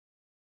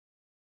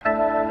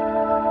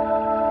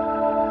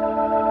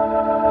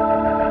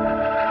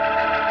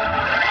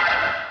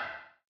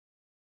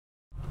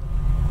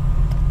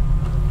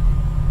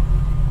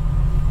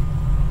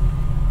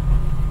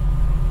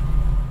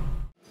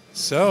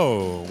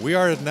So, we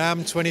are at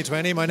NAMM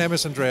 2020. My name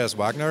is Andreas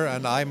Wagner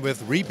and I'm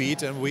with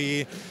Rebeat, and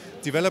we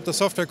developed a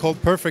software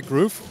called Perfect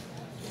Groove.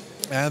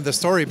 And the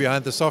story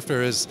behind the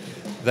software is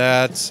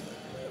that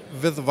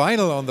with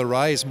vinyl on the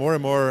rise, more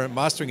and more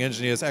mastering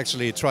engineers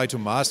actually try to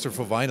master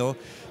for vinyl,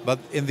 but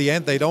in the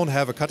end they don't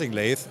have a cutting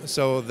lathe,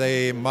 so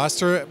they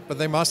master, but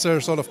they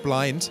master sort of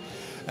blind.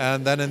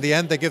 And then in the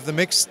end they give the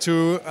mix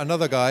to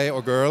another guy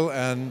or girl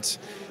and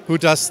who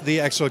does the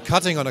actual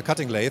cutting on a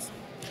cutting lathe.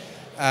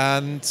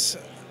 And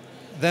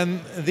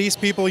then these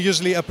people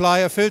usually apply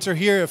a filter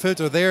here, a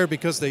filter there,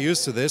 because they're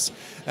used to this.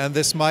 And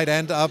this might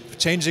end up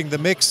changing the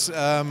mix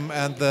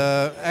and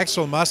the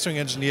actual mastering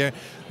engineer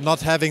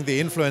not having the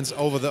influence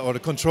over the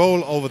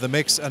control over the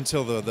mix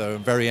until the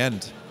very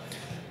end.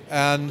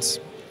 And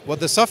what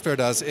the software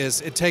does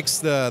is it takes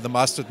the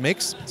mastered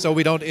mix, so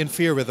we don't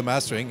interfere with the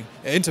mastering,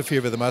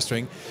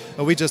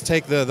 but we just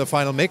take the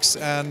final mix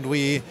and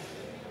we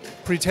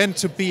pretend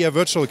to be a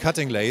virtual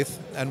cutting lathe,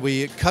 and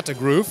we cut a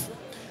groove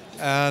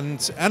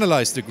and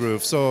analyze the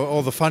groove. So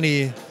all the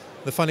funny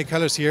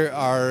colors here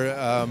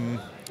are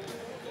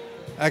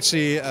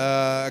actually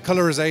a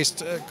colorized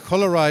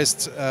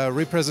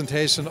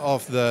representation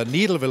of the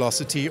needle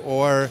velocity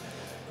or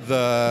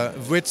the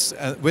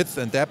width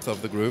and depth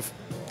of the groove.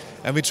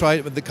 And we try,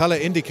 the color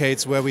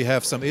indicates where we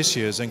have some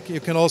issues. And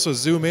you can also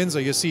zoom in so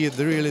you see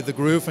really the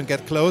groove and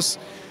get close.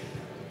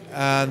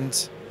 And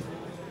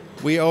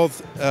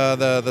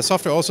the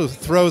software also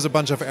throws a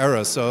bunch of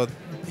errors. So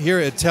here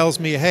it tells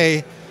me,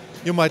 hey,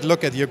 you might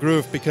look at your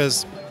groove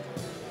because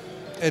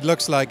it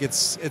looks like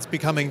it's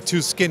becoming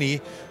too skinny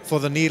for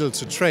the needle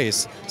to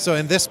trace. So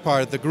in this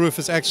part, the groove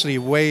is actually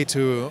way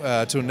too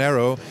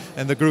narrow,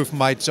 and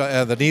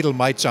the needle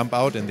might jump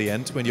out in the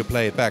end when you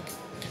play it back.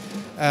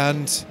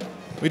 And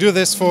we do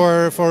this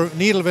for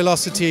needle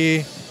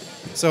velocity.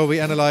 So we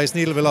analyze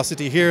needle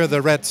velocity here.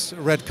 The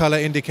red color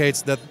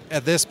indicates that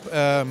at this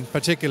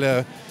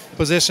particular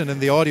position in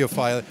the audio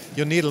file,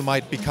 your needle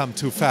might become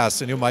too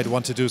fast and you might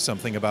want to do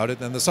something about it.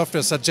 And the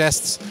software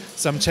suggests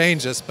some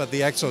changes, but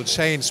the actual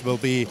change will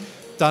be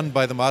done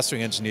by the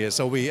mastering engineer.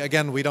 So we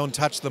don't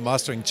touch the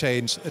mastering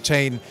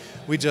chain.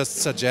 We just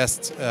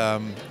suggest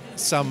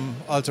some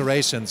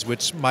alterations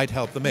which might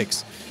help the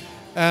mix.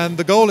 And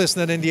the goal is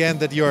then in the end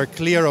that you're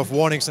clear of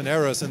warnings and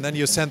errors, and then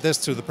you send this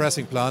to the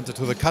pressing plant,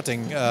 to the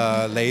cutting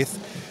lathe,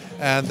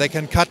 and they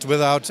can cut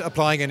without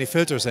applying any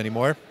filters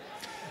anymore.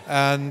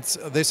 And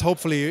this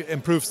hopefully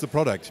improves the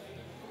product.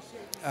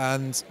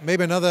 And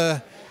maybe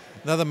another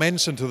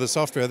mention to the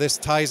software, this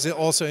ties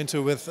also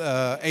into with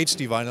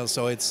HD vinyl.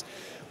 So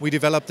we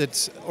developed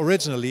it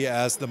originally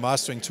as the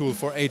mastering tool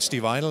for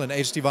HD vinyl, and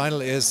HD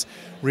vinyl is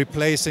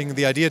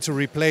the idea to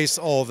replace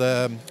all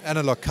the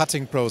analog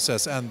cutting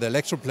process and the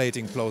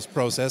electroplating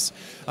process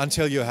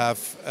until you have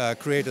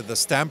created the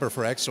stamper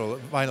for actual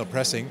vinyl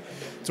pressing,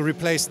 to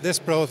replace this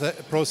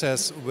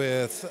process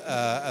with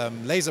a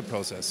laser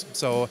process.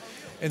 So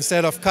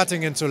instead of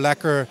cutting into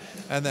lacquer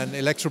and then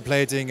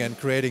electroplating and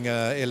creating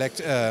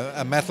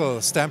a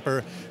metal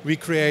stamper, we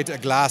create a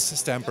glass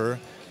stamper,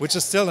 which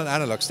is still an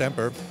analog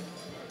stamper.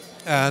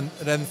 And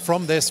then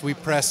from this we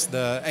press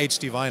the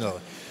HD vinyl.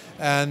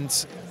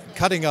 And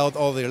cutting out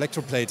all the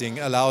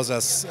electroplating allows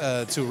us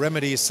to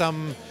remedy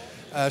some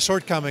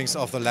shortcomings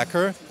of the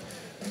lacquer.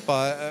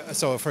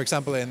 So for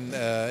example,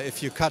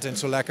 if you cut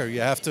into lacquer,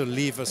 you have to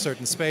leave a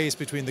certain space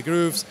between the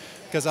grooves,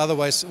 because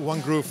otherwise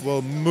one groove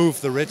will move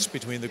the ridge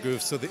between the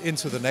grooves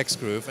into the next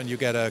groove and you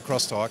get a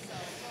crosstalk.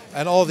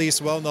 And all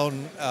these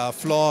well-known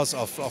flaws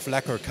of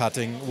lacquer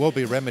cutting will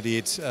be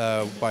remedied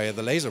by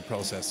the laser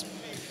process.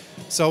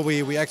 So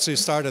we actually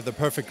started the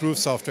Perfect Groove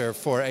software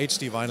for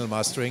HD vinyl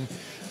mastering.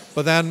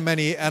 But then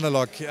many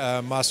analog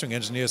mastering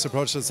engineers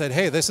approached and said,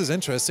 hey, this is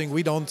interesting.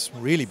 We don't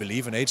really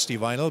believe in HD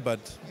vinyl, but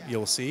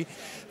you'll see.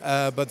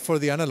 But for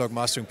the analog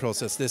mastering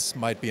process, this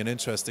might be an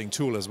interesting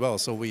tool as well.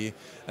 So we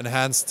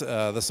enhanced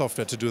the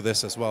software to do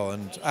this as well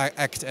and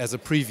act as a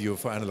preview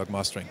for analog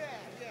mastering.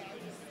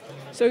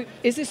 So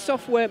is this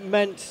software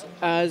meant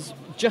as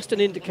just an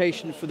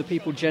indication for the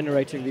people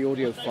generating the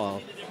audio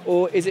file?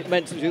 Or is it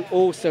meant to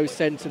also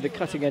send to the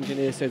cutting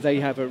engineer so they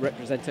have a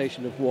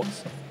representation of what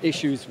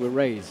issues were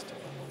raised?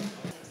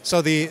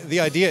 So the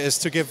idea is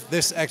to give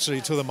this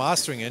actually to the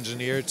mastering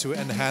engineer to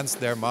enhance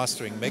their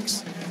mastering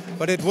mix.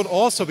 But it would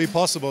also be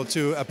possible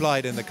to apply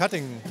it in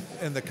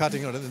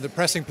the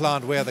pressing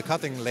plant where the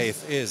cutting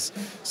lathe is.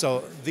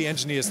 So the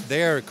engineers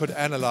there could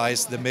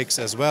analyze the mix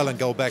as well and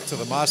go back to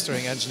the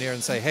mastering engineer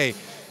and say, hey,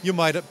 you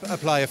might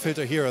apply a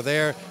filter here or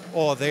there,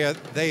 or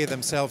they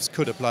themselves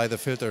could apply the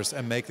filters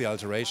and make the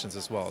alterations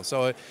as well.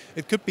 So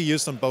it could be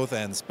used on both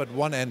ends, but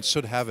one end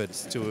should have it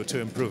to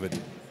improve it.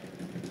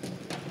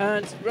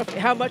 And roughly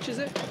how much is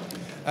it?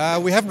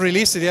 We haven't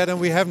released it yet,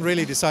 and we haven't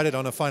really decided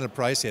on a final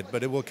price yet,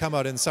 but it will come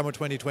out in summer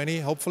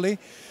 2020, hopefully,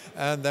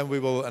 and then we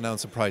will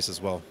announce a price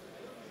as well.